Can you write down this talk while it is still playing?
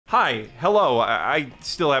Hi, hello, I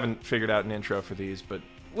still haven't figured out an intro for these, but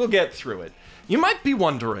we'll get through it. You might be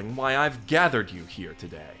wondering why I've gathered you here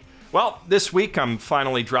today. Well, this week I'm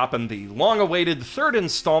finally dropping the long-awaited third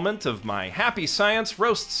installment of my Happy Science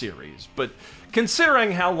Roast series, but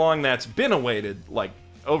considering how long that's been awaited, like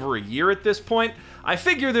over a year at this point, I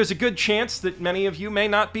figure there's a good chance that many of you may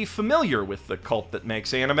not be familiar with the cult that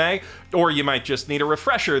makes anime, or you might just need a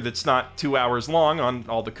refresher that's not 2 hours long on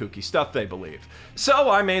all the kooky stuff they believe.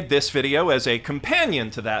 So I made this video as a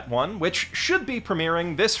companion to that one, which should be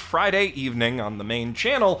premiering this Friday evening on the main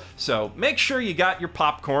channel, so make sure you got your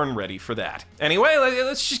popcorn ready for that. Anyway,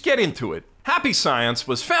 let's just get into it. Happy Science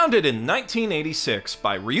was founded in 1986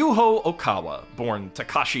 by Ryuho Okawa, born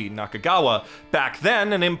Takashi Nakagawa, back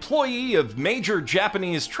then an employee of major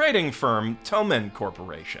Japanese trading firm Tomen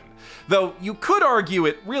Corporation. Though you could argue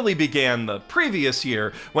it really began the previous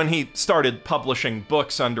year when he started publishing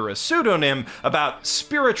books under a pseudonym about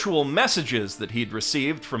spiritual messages that he'd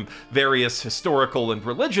received from various historical and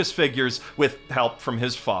religious figures with help from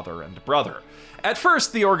his father and brother. At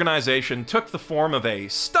first, the organization took the form of a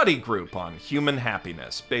study group on human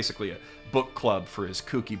happiness, basically a book club for his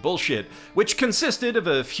kooky bullshit, which consisted of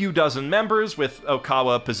a few dozen members, with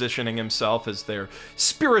Okawa positioning himself as their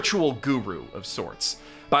spiritual guru of sorts.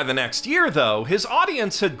 By the next year, though, his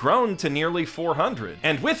audience had grown to nearly 400,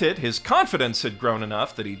 and with it, his confidence had grown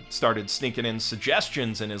enough that he started sneaking in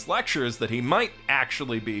suggestions in his lectures that he might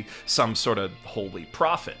actually be some sort of holy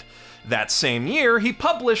prophet. That same year, he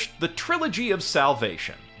published the Trilogy of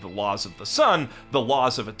Salvation, The Laws of the Sun, The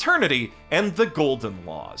Laws of Eternity, and The Golden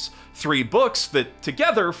Laws, 3 books that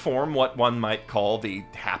together form what one might call the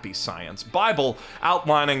Happy Science Bible,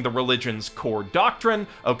 outlining the religion's core doctrine,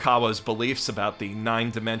 Okawa's beliefs about the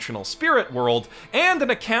 9-dimensional spirit world, and an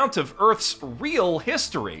account of Earth's real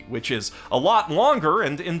history, which is a lot longer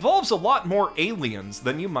and involves a lot more aliens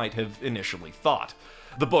than you might have initially thought.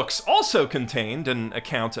 The books also contained an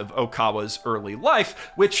account of Okawa's early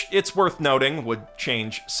life, which it's worth noting would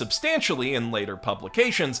change substantially in later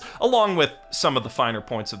publications, along with some of the finer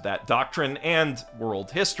points of that doctrine and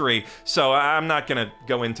world history, so I'm not going to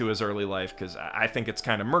go into his early life because I think it's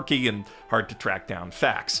kind of murky and hard to track down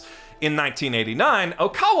facts. In 1989,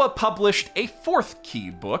 Okawa published a 4th key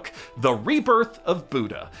book, The Rebirth of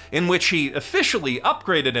Buddha, in which he officially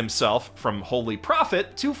upgraded himself from holy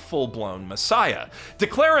prophet to full-blown messiah,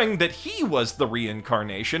 declaring that he was the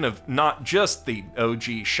reincarnation of not just the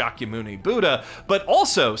OG Shakyamuni Buddha, but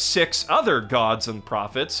also 6 other gods and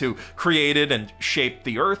prophets who created and shaped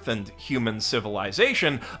the earth and human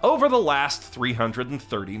civilization over the last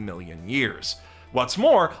 330 million years. What's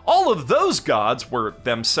more, all of those gods were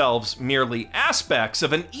themselves merely aspects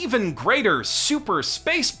of an even greater super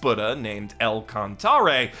space Buddha named El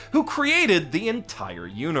Cantare, who created the entire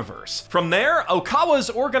universe. From there, Okawa's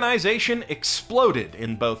organization exploded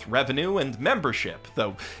in both revenue and membership,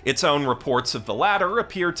 though its own reports of the latter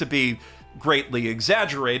appear to be greatly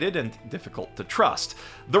exaggerated and difficult to trust.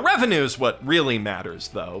 The revenue's what really matters,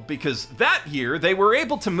 though, because that year they were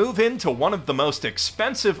able to move into one of the most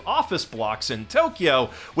expensive office blocks in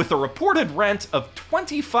Tokyo with a reported rent of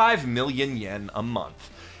 25 million yen a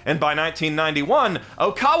month. And by 1991,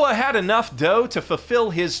 Okawa had enough dough to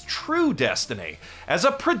fulfill his true destiny as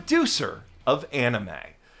a producer of anime.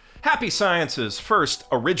 Happy Science's first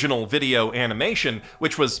original video animation,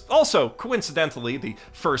 which was also coincidentally the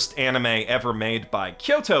first anime ever made by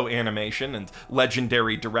Kyoto Animation and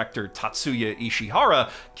legendary director Tatsuya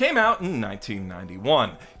Ishihara, came out in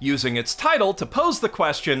 1991, using its title to pose the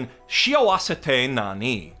question, Shiawase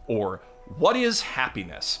nani, or what is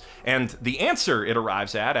happiness? And the answer it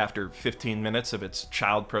arrives at after 15 minutes of its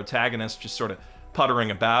child protagonist just sort of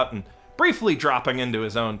puttering about and briefly dropping into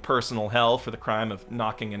his own personal hell for the crime of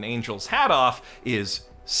knocking an angel's hat off, is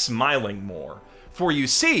smiling more. For you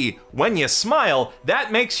see, when you smile,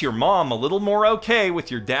 that makes your mom a little more okay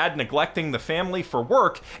with your dad neglecting the family for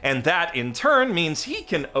work, and that in turn means he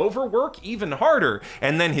can overwork even harder,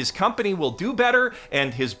 and then his company will do better,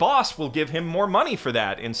 and his boss will give him more money for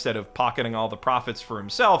that instead of pocketing all the profits for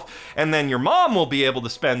himself, and then your mom will be able to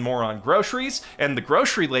spend more on groceries, and the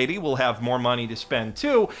grocery lady will have more money to spend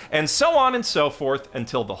too, and so on and so forth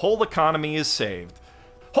until the whole economy is saved.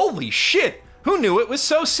 Holy shit! Who knew it was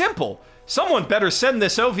so simple? Someone better send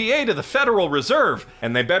this OVA to the Federal Reserve,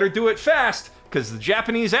 and they better do it fast, because the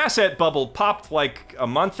Japanese asset bubble popped like a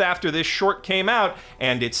month after this short came out,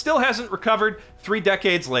 and it still hasn't recovered 3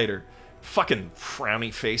 decades later. Fucking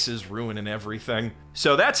frowny faces ruining everything.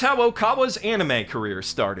 So that's how Okawa's anime career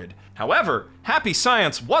started. However, Happy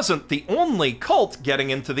Science wasn't the only cult getting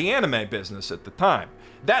into the anime business at the time.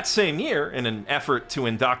 That same year, in an effort to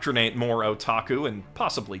indoctrinate more otaku and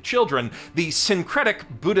possibly children, the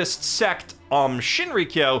syncretic Buddhist sect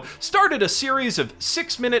Shinrikyo started a series of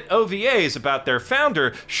 6-minute OVAs about their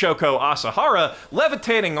founder, Shoko Asahara,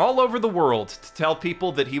 levitating all over the world to tell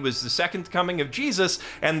people that he was the second coming of Jesus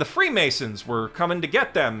and the Freemasons were coming to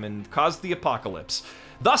get them and cause the apocalypse.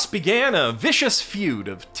 Thus began a vicious feud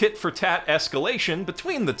of tit-for-tat escalation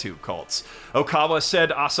between the two cults. Okawa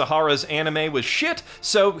said Asahara's anime was shit,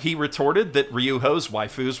 so he retorted that Ryuho's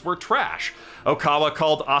waifus were trash. Okawa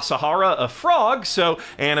called Asahara a frog, so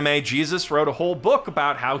Anime Jesus wrote a whole book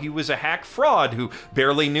about how he was a hack fraud who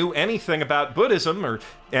barely knew anything about Buddhism or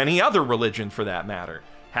any other religion for that matter.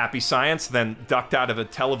 Happy Science then ducked out of a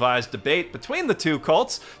televised debate between the two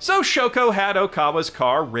cults, so Shoko had Okawa's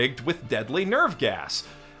car rigged with deadly nerve gas.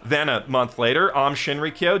 Then a month later,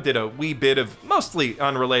 Shinrikyo did a wee bit of mostly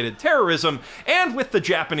unrelated terrorism, and with the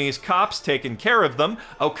Japanese cops taking care of them,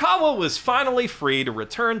 Okawa was finally free to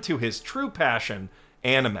return to his true passion,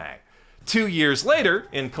 anime. 2 years later,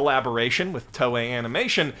 in collaboration with Toei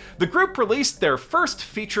Animation, the group released their first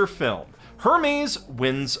feature film, Hermes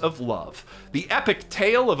Winds of Love, the epic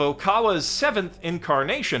tale of Okawa's 7th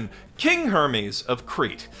incarnation, King Hermes of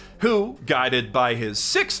Crete, who, guided by his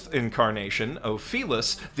 6th incarnation,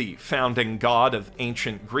 Ophelis, the founding god of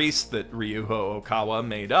ancient Greece that Ryuho Okawa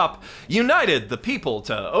made up, united the people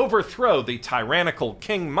to overthrow the tyrannical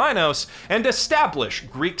King Minos and establish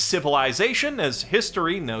Greek civilization as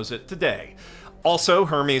history knows it today. Also,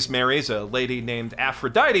 Hermes marries a lady named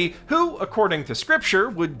Aphrodite, who, according to scripture,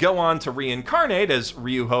 would go on to reincarnate as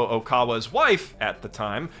Ryuho Okawa's wife at the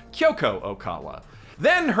time, Kyoko Okawa.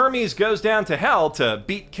 Then Hermes goes down to hell to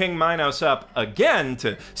beat King Minos up again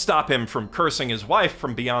to stop him from cursing his wife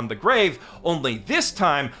from beyond the grave, only this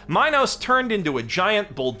time Minos turned into a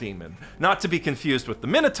giant bull demon, not to be confused with the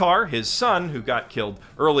Minotaur, his son, who got killed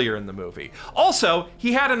earlier in the movie. Also,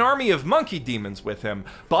 he had an army of monkey demons with him,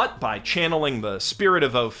 but by channeling the spirit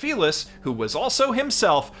of Ophelis, who was also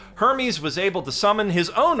himself, Hermes was able to summon his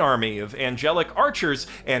own army of angelic archers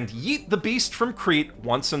and yeet the beast from Crete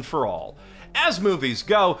once and for all. As movies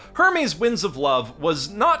go, Hermes Winds of Love was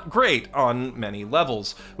not great on many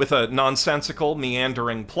levels, with a nonsensical,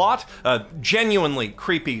 meandering plot, a genuinely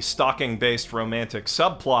creepy, stalking-based romantic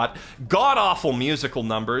subplot, god-awful musical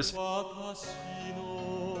numbers,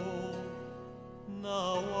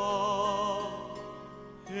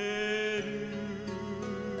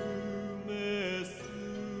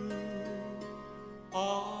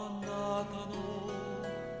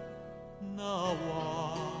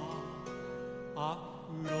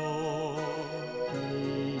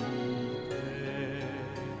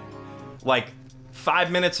 like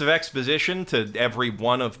 5 minutes of exposition to every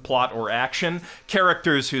one of plot or action,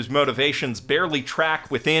 characters whose motivations barely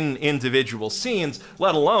track within individual scenes,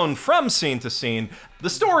 let alone from scene to scene. The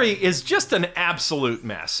story is just an absolute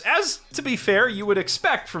mess, as, to be fair, you would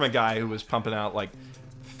expect from a guy who was pumping out like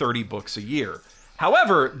 30 books a year.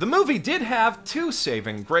 However, the movie did have two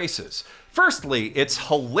saving graces. Firstly, its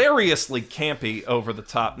hilariously campy,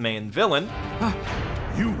 over-the-top main villain.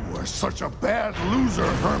 You were such a bad loser,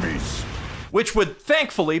 Hermes. Which would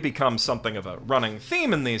thankfully become something of a running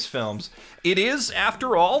theme in these films. It is,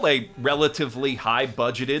 after all, a relatively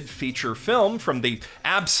high-budgeted feature film from the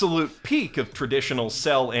absolute peak of traditional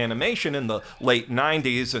cell animation in the late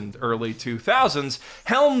 90s and early 2000s,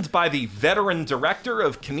 helmed by the veteran director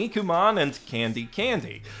of Kinnikuman and Candy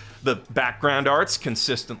Candy. The background art's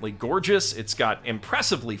consistently gorgeous, it's got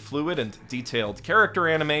impressively fluid and detailed character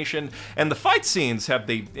animation, and the fight scenes have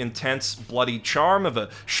the intense, bloody charm of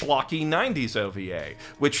a schlocky 90s OVA,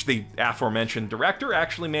 which the aforementioned director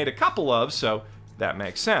actually made a couple of, so that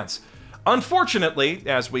makes sense. Unfortunately,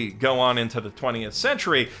 as we go on into the 20th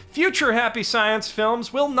century, future Happy Science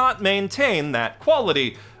films will not maintain that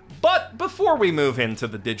quality. But before we move into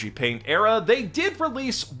the Digipaint era, they did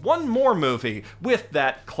release one more movie with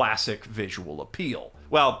that classic visual appeal.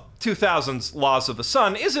 Well, 2000's Laws of the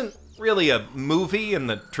Sun isn't really a movie in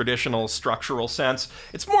the traditional structural sense.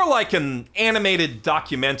 It's more like an animated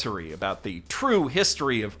documentary about the true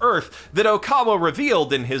history of Earth that Okawa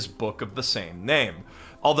revealed in his book of the same name.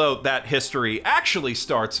 Although that history actually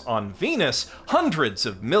starts on Venus hundreds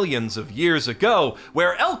of millions of years ago,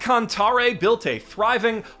 where El Cantare built a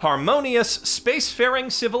thriving, harmonious,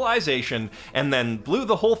 spacefaring civilization and then blew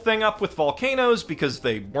the whole thing up with volcanoes because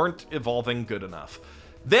they weren't evolving good enough.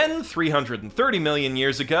 Then, 330 million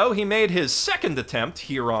years ago, he made his second attempt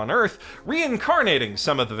here on Earth, reincarnating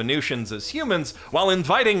some of the Venusians as humans while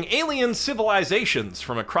inviting alien civilizations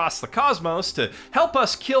from across the cosmos to help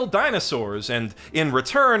us kill dinosaurs and, in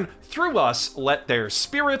return, through us, let their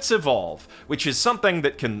spirits evolve, which is something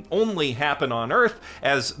that can only happen on Earth,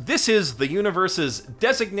 as this is the universe's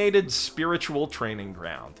designated spiritual training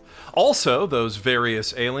ground. Also, those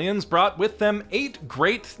various aliens brought with them 8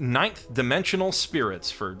 great ninth-dimensional spirits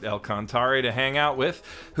for El Cantare to hang out with,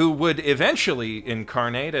 who would eventually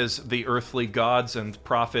incarnate as the earthly gods and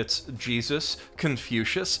prophets Jesus,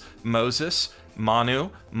 Confucius, Moses,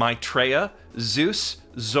 Manu, Maitreya, Zeus,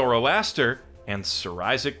 Zoroaster, and Sir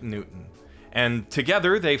Isaac Newton. And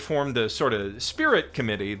together they formed a sort of spirit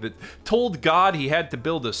committee that told God he had to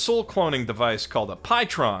build a soul cloning device called a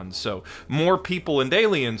Pytron so more people and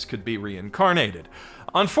aliens could be reincarnated.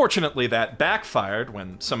 Unfortunately, that backfired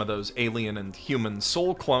when some of those alien and human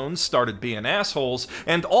soul clones started being assholes,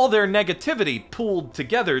 and all their negativity pooled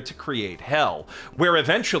together to create hell, where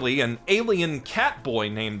eventually an alien cat boy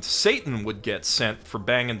named Satan would get sent for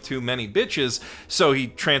banging too many bitches, so he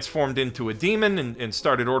transformed into a demon and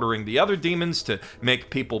started ordering the other demons to make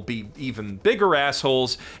people be even bigger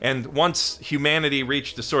assholes, and once humanity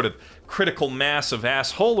reached a sort of critical mass of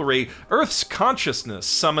assholery, Earth's consciousness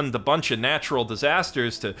summoned a bunch of natural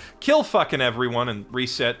disasters to kill fucking everyone and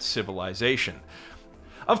reset civilization.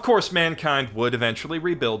 Of course, mankind would eventually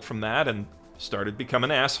rebuild from that and started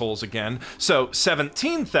becoming assholes again, so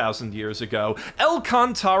 17,000 years ago, El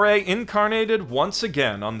Cantare incarnated once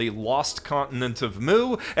again on the lost continent of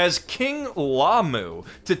Mu as King Lamu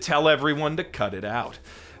to tell everyone to cut it out.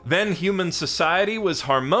 Then human society was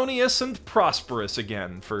harmonious and prosperous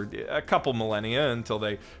again for a couple millennia until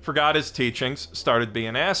they forgot his teachings, started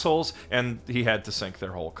being assholes, and he had to sink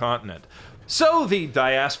their whole continent. So the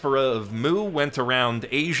diaspora of Mu went around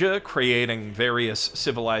Asia creating various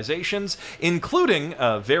civilizations, including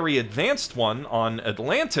a very advanced one on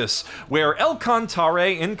Atlantis, where El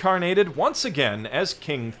Cantare incarnated once again as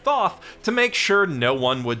King Thoth to make sure no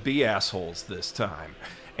one would be assholes this time.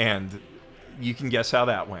 And you can guess how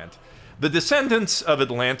that went. The descendants of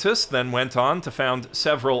Atlantis then went on to found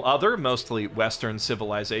several other, mostly Western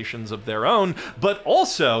civilizations of their own, but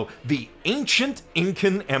also the ancient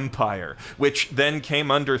Incan Empire, which then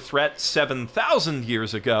came under threat 7,000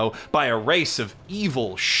 years ago by a race of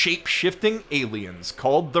evil, shape-shifting aliens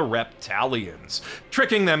called the Reptalians,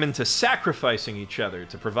 tricking them into sacrificing each other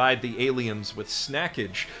to provide the aliens with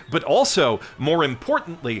snackage, but also, more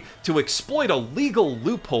importantly, to exploit a legal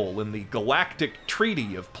loophole in the Galactic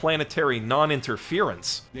Treaty of Planetary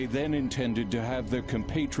Non-Interference. They then intended to have their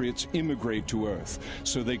compatriots immigrate to Earth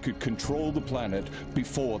so they could control the planet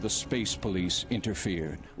before the space police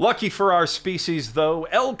interfered. Lucky for our species, though,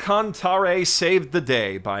 El Cantare saved the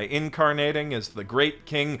day by incarnating as the great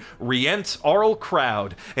king Rient Arl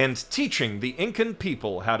Crowd and teaching the Incan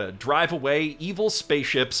people how to drive away evil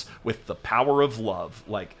spaceships with the power of love.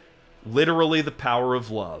 Like, literally the power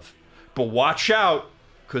of love. But watch out,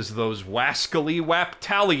 because those wascally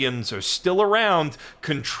Waptalians are still around,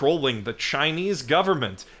 controlling the Chinese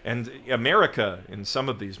government and America in some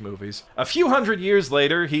of these movies. A few hundred years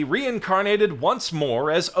later, he reincarnated once more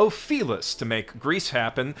as Ophelis to make Greece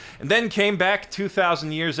happen, and then came back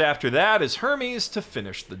 2,000 years after that as Hermes to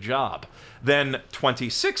finish the job. Then,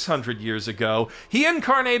 2,600 years ago, he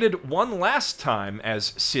incarnated one last time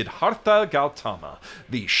as Siddhartha Gautama,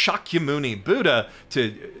 the Shakyamuni Buddha,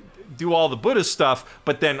 to do all the Buddha stuff,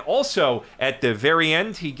 but then also at the very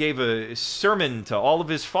end he gave a sermon to all of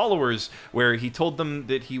his followers where he told them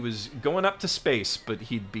that he was going up to space, but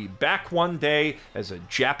he'd be back one day as a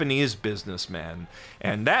Japanese businessman.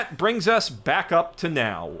 And that brings us back up to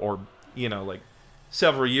now, or, you know, like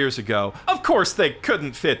several years ago. Of course, they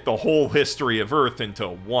couldn't fit the whole history of Earth into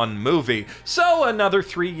one movie, so another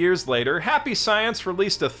 3 years later, Happy Science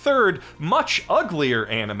released a third, much uglier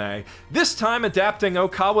anime, this time adapting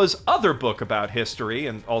Okawa's other book about history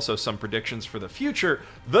and also some predictions for the future,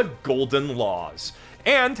 The Golden Laws.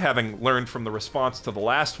 And having learned from the response to the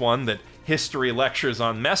last one that history lectures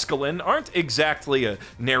on mescaline aren't exactly a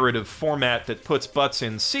narrative format that puts butts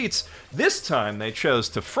in seats, this time they chose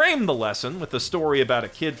to frame the lesson with a story about a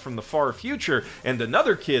kid from the far future and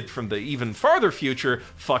another kid from the even farther future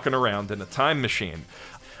fucking around in a time machine.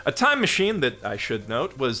 A time machine that, I should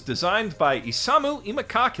note, was designed by Isamu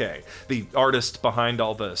Imakake, the artist behind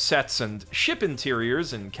all the sets and ship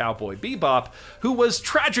interiors in Cowboy Bebop, who was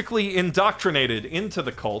tragically indoctrinated into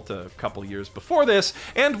the cult a couple years before this,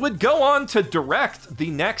 and would go on to direct the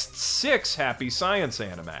next 6 Happy Science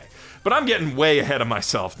anime. But I'm getting way ahead of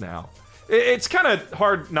myself now. It's kind of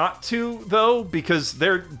hard not to, though, because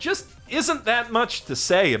there just isn't that much to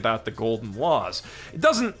say about the Golden Laws. It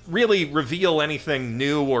doesn't really reveal anything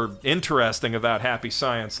new or interesting about Happy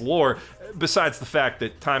Science lore, besides the fact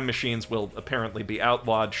that time machines will apparently be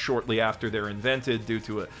outlawed shortly after they're invented due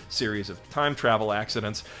to a series of time travel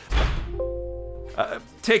accidents.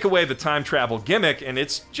 Take away the time travel gimmick, and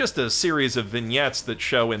it's just a series of vignettes that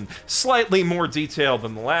show in slightly more detail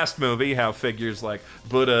than the last movie how figures like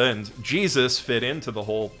Buddha and Jesus fit into the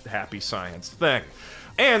whole Happy Science thing.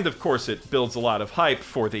 And, of course, it builds a lot of hype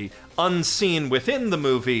for the unseen within the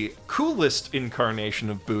movie coolest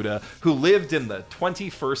incarnation of Buddha who lived in the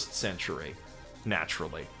 21st century.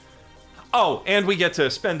 Naturally. Oh, and we get to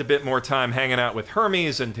spend a bit more time hanging out with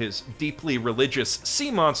Hermes and his deeply religious sea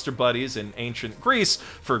monster buddies in ancient Greece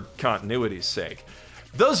for continuity's sake.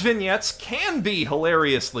 Those vignettes can be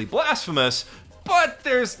hilariously blasphemous, but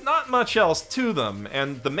there's not much else to them,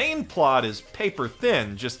 and the main plot is paper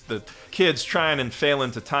thin, just the kids trying and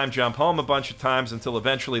failing to time jump home a bunch of times until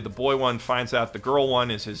eventually the boy one finds out the girl one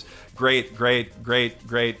is his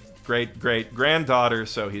great-great-great-great-great-great-granddaughter,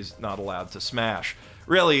 so he's not allowed to smash.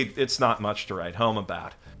 Really, it's not much to write home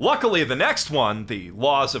about. Luckily, the next one, The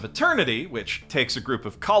Laws of Eternity, which takes a group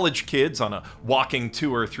of college kids on a walking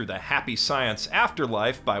tour through the Happy Science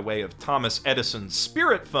afterlife by way of Thomas Edison's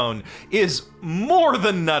spirit phone, is more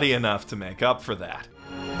than nutty enough to make up for that.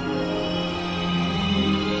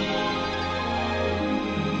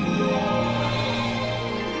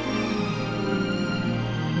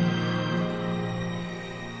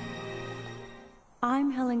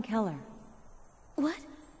 I'm Helen Keller. What?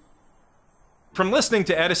 From listening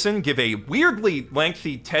to Edison give a weirdly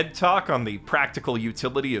lengthy TED Talk on the practical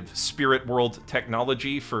utility of spirit world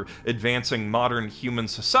technology for advancing modern human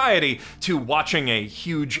society, to watching a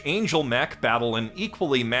huge angel mech battle an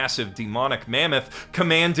equally massive demonic mammoth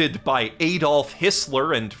commanded by Adolf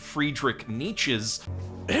Hitler and Friedrich Nietzsche's.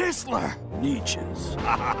 Hitler! Nietzsche's.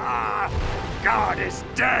 God is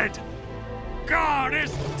dead! God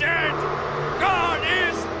is dead! God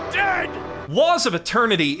is dead! Laws of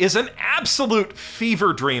Eternity is an absolute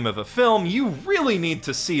fever dream of a film you really need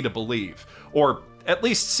to see to believe. Or at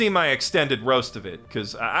least see my extended roast of it,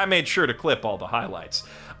 because I made sure to clip all the highlights.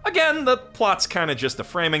 Again, the plot's kinda just a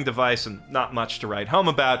framing device and not much to write home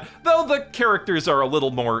about, though the characters are a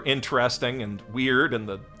little more interesting and weird and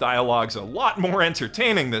the dialogue's a lot more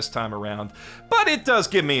entertaining this time around, but it does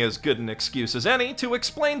give me as good an excuse as any to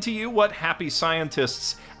explain to you what happy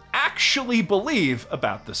scientists actually believe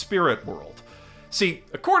about the spirit world. See,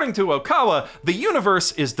 according to Okawa, the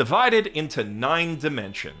universe is divided into 9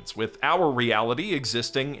 dimensions, with our reality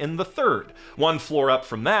existing in the 3rd. One floor up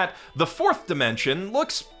from that, the 4th dimension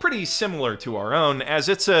looks pretty similar to our own, as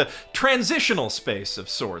it's a transitional space of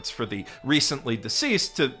sorts for the recently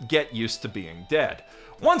deceased to get used to being dead.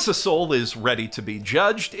 Once a soul is ready to be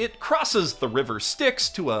judged, it crosses the river Styx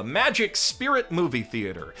to a magic spirit movie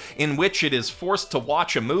theater, in which it is forced to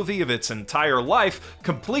watch a movie of its entire life,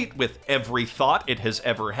 complete with every thought it has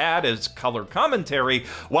ever had as color commentary,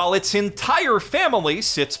 while its entire family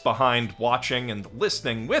sits behind watching and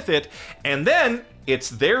listening with it, and then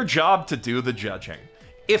it's their job to do the judging.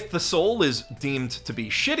 If the soul is deemed to be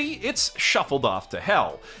shitty, it's shuffled off to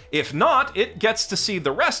hell. If not, it gets to see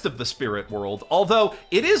the rest of the spirit world, although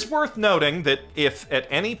it is worth noting that if at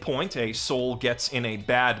any point a soul gets in a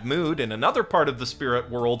bad mood in another part of the spirit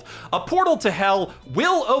world, a portal to hell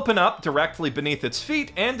will open up directly beneath its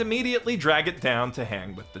feet and immediately drag it down to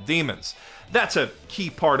hang with the demons. That's a key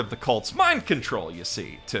part of the cult's mind control, you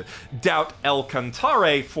see. To doubt El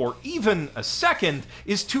Cantare for even a second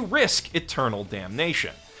is to risk eternal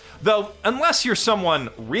damnation. Though, unless you're someone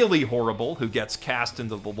really horrible who gets cast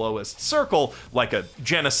into the lowest circle, like a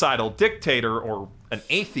genocidal dictator or an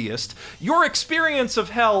atheist, your experience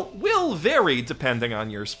of hell will vary depending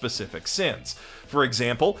on your specific sins. For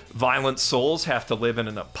example, violent souls have to live in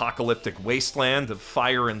an apocalyptic wasteland of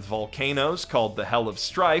fire and volcanoes called the Hell of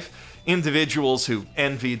Strife. Individuals who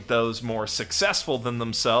envied those more successful than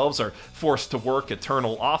themselves are forced to work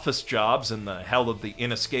eternal office jobs in the hell of the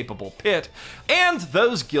inescapable pit, and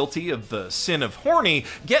those guilty of the sin of horny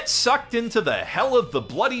get sucked into the hell of the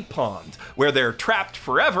bloody pond, where they're trapped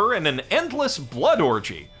forever in an endless blood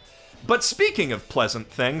orgy. But speaking of pleasant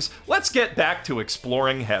things, let's get back to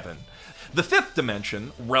exploring heaven. The fifth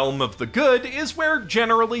dimension, Realm of the Good, is where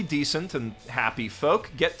generally decent and happy folk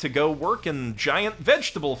get to go work in giant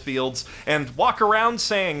vegetable fields and walk around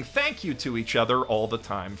saying thank you to each other all the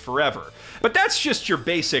time forever. But that's just your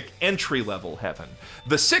basic entry-level heaven.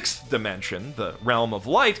 The sixth dimension, the Realm of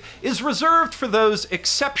Light, is reserved for those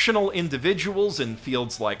exceptional individuals in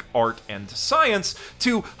fields like art and science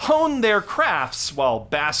to hone their crafts while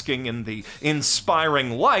basking in the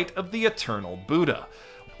inspiring light of the eternal Buddha.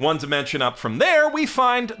 One dimension up from there, we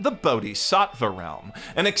find the Bodhisattva realm,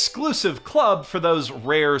 an exclusive club for those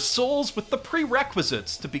rare souls with the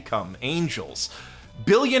prerequisites to become angels.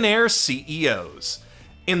 Billionaire CEOs.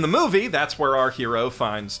 In the movie, that's where our hero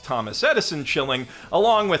finds Thomas Edison chilling,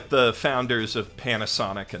 along with the founders of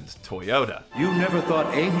Panasonic and Toyota. You never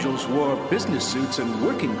thought angels wore business suits and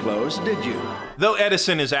working clothes, did you? Though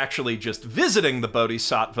Edison is actually just visiting the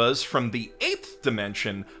Bodhisattvas from the eighth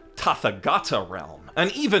dimension, Tathagata realm,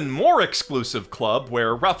 an even more exclusive club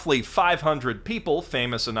where roughly 500 people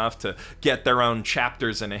famous enough to get their own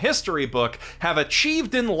chapters in a history book have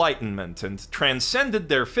achieved enlightenment and transcended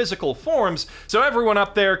their physical forms, so everyone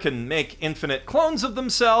up there can make infinite clones of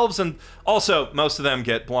themselves, and also most of them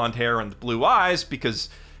get blonde hair and blue eyes because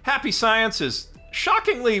happy science is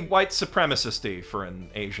shockingly white supremacist-y for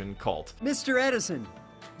an Asian cult. Mr. Edison,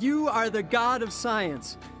 you are the god of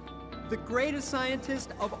science. The greatest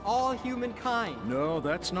scientist of all humankind. No,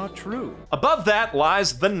 that's not true. Above that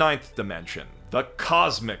lies the ninth dimension, the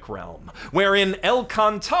cosmic realm, wherein El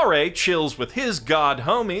Cantare chills with his god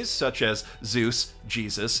homies such as Zeus,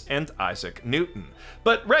 Jesus, and Isaac Newton.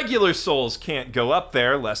 But regular souls can't go up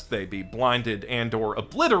there lest they be blinded and or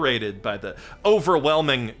obliterated by the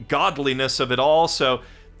overwhelming godliness of it all, so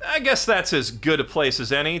I guess that's as good a place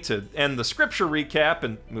as any to end the scripture recap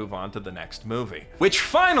and move on to the next movie. Which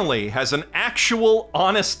finally has an actual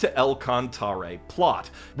honest to El Cantare plot,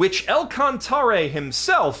 which El Cantare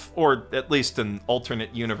himself, or at least an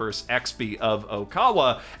alternate universe XP of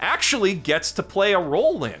Okawa, actually gets to play a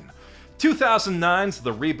role in. 2009's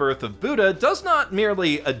The Rebirth of Buddha does not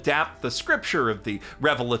merely adapt the scripture of the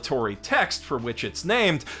revelatory text for which it's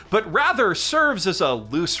named, but rather serves as a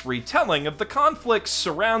loose retelling of the conflicts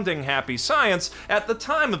surrounding happy science at the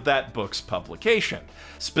time of that book's publication.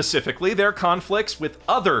 Specifically, their conflicts with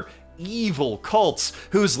other evil cults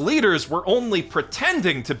whose leaders were only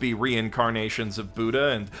pretending to be reincarnations of Buddha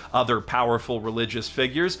and other powerful religious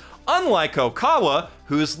figures, unlike Okawa,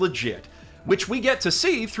 who's legit, which we get to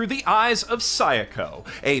see through the eyes of Sayako,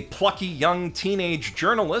 a plucky young teenage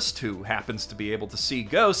journalist who happens to be able to see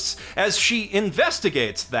ghosts, as she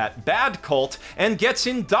investigates that bad cult and gets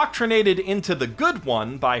indoctrinated into the good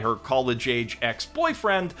one by her college-age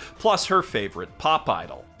ex-boyfriend, plus her favorite pop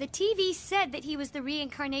idol. The TV said that he was the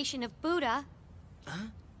reincarnation of Buddha. Huh?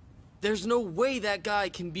 There's no way that guy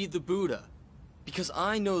can be the Buddha, because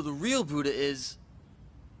I know the real Buddha is...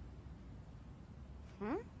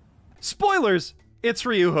 Spoilers! It's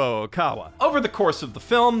Ryuho Okawa. Over the course of the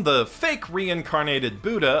film, the fake reincarnated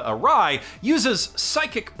Buddha, Arai, uses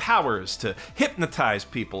psychic powers to hypnotize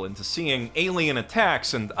people into seeing alien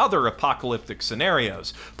attacks and other apocalyptic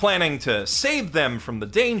scenarios, planning to save them from the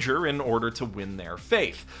danger in order to win their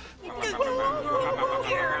faith.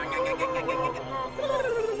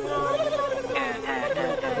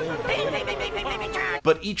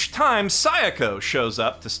 But each time, Sayako shows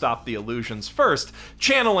up to stop the illusions first,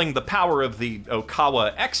 channeling the power of the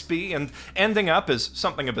Okawa XP and ending up as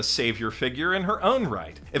something of a savior figure in her own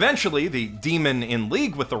right. Eventually, the demon in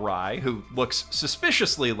league with Arai, who looks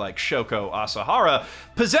suspiciously like Shoko Asahara,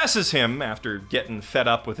 possesses him after getting fed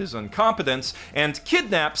up with his incompetence and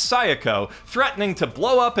kidnaps Sayako, threatening to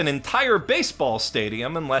blow up an entire baseball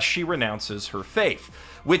stadium unless she renounces her faith.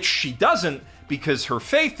 Which she doesn't, because her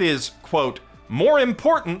faith is, quote, more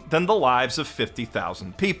important than the lives of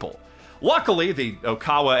 50,000 people. Luckily, the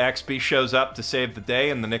Okawa XP shows up to save the day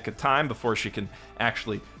in the nick of time before she can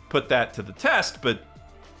actually put that to the test, but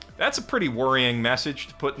that's a pretty worrying message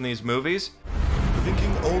to put in these movies.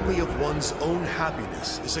 Thinking only of one's own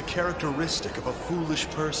happiness is a characteristic of a foolish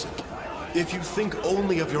person. If you think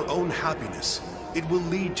only of your own happiness, it will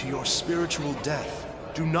lead to your spiritual death.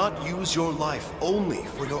 Do not use your life only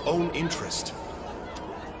for your own interest.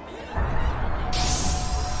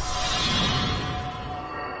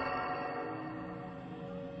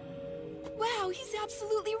 Wow, he's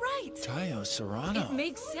absolutely right. Tayo Serrano. It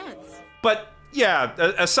makes sense. But yeah,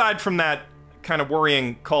 aside from that kind of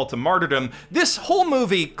worrying call to martyrdom, this whole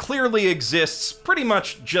movie clearly exists pretty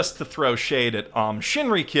much just to throw shade at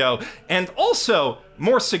Shinrikyo, and also,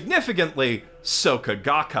 more significantly, Soka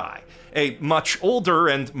Gakkai, a much older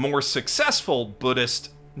and more successful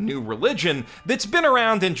Buddhist new religion that's been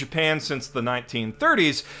around in Japan since the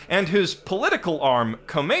 1930s, and whose political arm,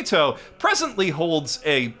 Komeito, presently holds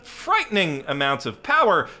a frightening amount of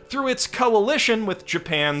power through its coalition with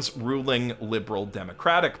Japan's ruling Liberal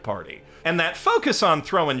Democratic Party. And that focus on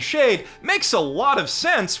throwing shade makes a lot of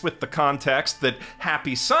sense with the context that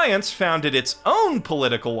Happy Science founded its own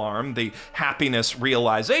political arm, the Happiness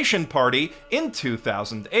Realization Party, in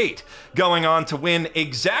 2008, going on to win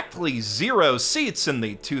exactly 0 seats in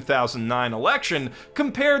the 2009 election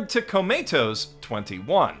compared to Komeito's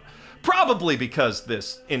 21. Probably because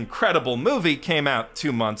this incredible movie came out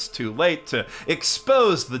 2 months too late to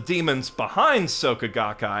expose the demons behind Soka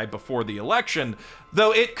Gakkai before the election,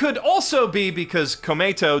 though it could also be because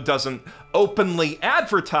Komeito doesn't openly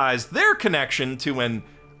advertise their connection to an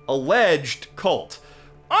alleged cult.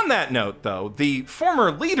 On that note, though, the former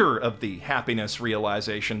leader of the Happiness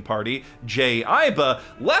Realization Party, Jay Aiba,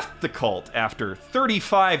 left the cult after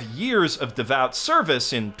 35 years of devout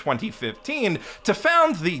service in 2015 to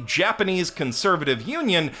found the Japanese Conservative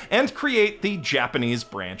Union and create the Japanese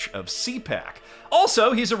branch of CPAC.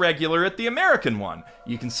 Also, he's a regular at the American one.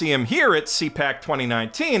 You can see him here at CPAC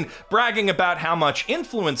 2019, bragging about how much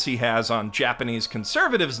influence he has on Japanese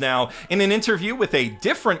conservatives now in an interview with a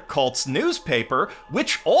different cult's newspaper,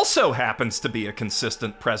 which also happens to be a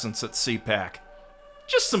consistent presence at CPAC.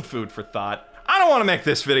 Just some food for thought. I don't want to make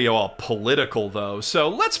this video all political though, so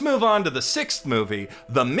let's move on to the 6th movie,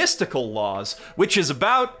 The Mystical Laws, which is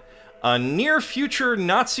about a near-future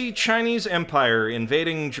Nazi Chinese empire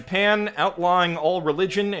invading Japan, outlawing all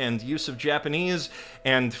religion and use of Japanese,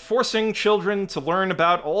 and forcing children to learn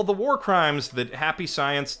about all the war crimes that Happy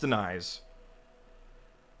Science denies.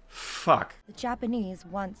 Fuck. The Japanese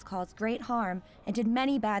once caused great harm and did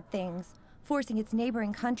many bad things, forcing its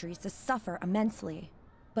neighboring countries to suffer immensely.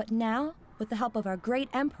 But now, with the help of our great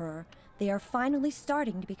emperor, they are finally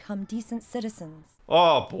starting to become decent citizens.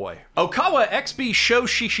 Oh boy. Okawa XB Sho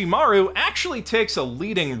Shishimaru actually takes a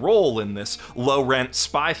leading role in this low-rent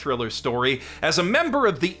spy thriller story as a member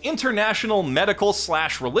of the international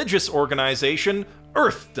medical/religious organization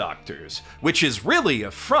Earth Doctors, which is really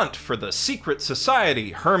a front for the secret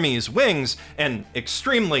society Hermes Wings, an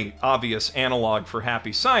extremely obvious analog for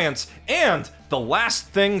Happy Science, and the last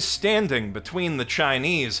thing standing between the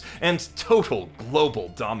Chinese and total global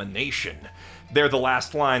domination. They're the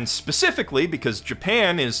last line specifically because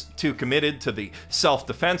Japan is too committed to the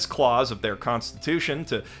self-defense clause of their constitution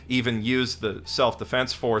to even use the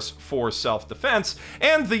self-defense force for self-defense,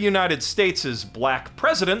 and the United States' black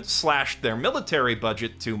president slashed their military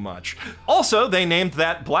budget too much. Also, they named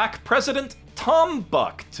that black president Tom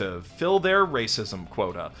Buck to fill their racism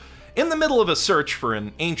quota. In the middle of a search for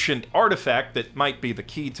an ancient artifact that might be the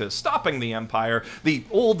key to stopping the Empire, the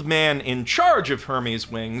old man in charge of Hermes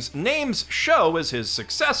Wings names Sho as his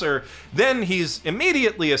successor, then he's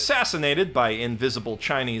immediately assassinated by invisible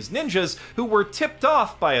Chinese ninjas who were tipped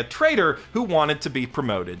off by a traitor who wanted to be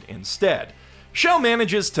promoted instead. Sho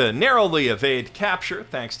manages to narrowly evade capture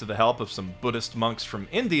thanks to the help of some Buddhist monks from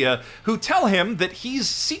India who tell him that he's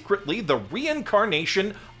secretly the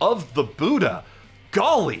reincarnation of the Buddha.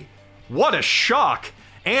 Golly! What a shock!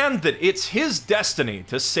 And that it's his destiny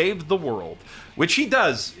to save the world, which he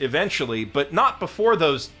does eventually, but not before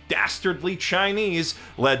those dastardly Chinese,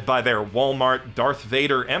 led by their Walmart Darth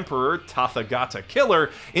Vader Emperor Tathagata Killer,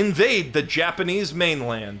 invade the Japanese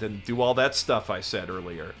mainland and do all that stuff I said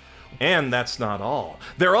earlier. And that's not all.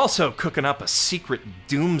 They're also cooking up a secret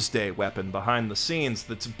doomsday weapon behind the scenes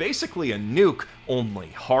that's basically a nuke, only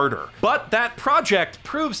harder. But that project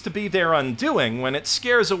proves to be their undoing when it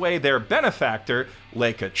scares away their benefactor,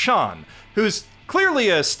 Leica-chan, who's clearly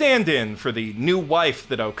a stand-in for the new wife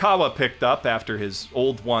that Okawa picked up after his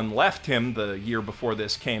old one left him the year before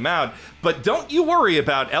this came out. But don't you worry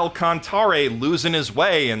about El Cantare losing his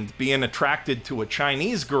way and being attracted to a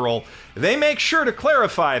Chinese girl. They make sure to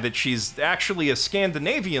clarify that she's actually a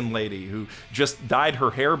Scandinavian lady who just dyed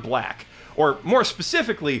her hair black. Or more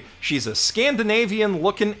specifically, she's a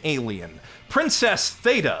Scandinavian-looking alien. Princess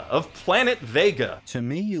Theta of planet Vega. To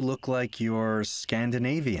me, you look like you're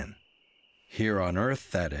Scandinavian. Here on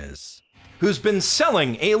Earth, that is. Who's been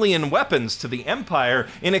selling alien weapons to the Empire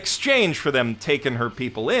in exchange for them taking her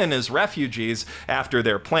people in as refugees after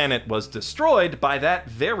their planet was destroyed by that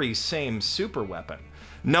very same superweapon.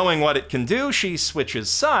 Knowing what it can do, she switches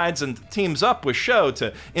sides and teams up with Sho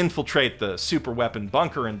to infiltrate the superweapon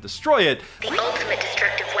bunker and destroy it. The ultimate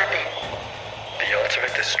destructive weapon. The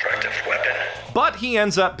ultimate destructive weapon. But he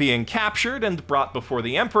ends up being captured and brought before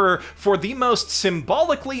the Emperor for the most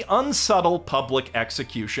symbolically unsubtle public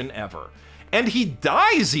execution ever. And he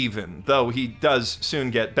dies even, though he does soon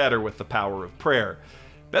get better with the power of prayer.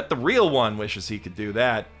 Bet the real one wishes he could do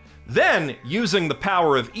that. Then, using the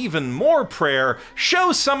power of even more prayer,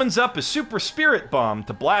 Sho summons up a super spirit bomb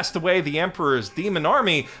to blast away the Emperor's demon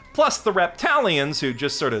army, plus the Reptalians who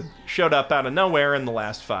just sort of showed up out of nowhere in the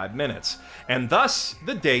last 5 minutes. And thus,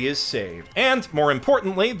 the day is saved. And, more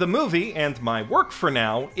importantly, the movie and my work for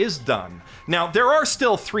now is done. Now, there are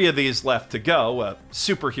still 3 of these left to go, a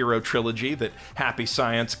superhero trilogy that Happy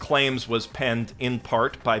Science claims was penned in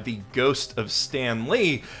part by the ghost of Stan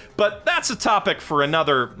Lee, but that's a topic for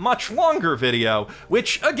another, much longer video,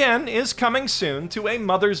 which, again, is coming soon to a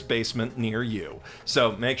mother's basement near you.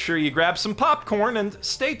 So make sure you grab some popcorn and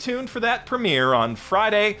stay tuned for that premiere on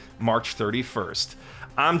Friday, March 31st.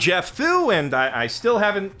 I'm Jeff Thu, and I still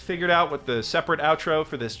haven't figured out what the separate outro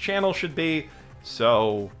for this channel should be,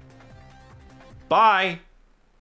 so bye!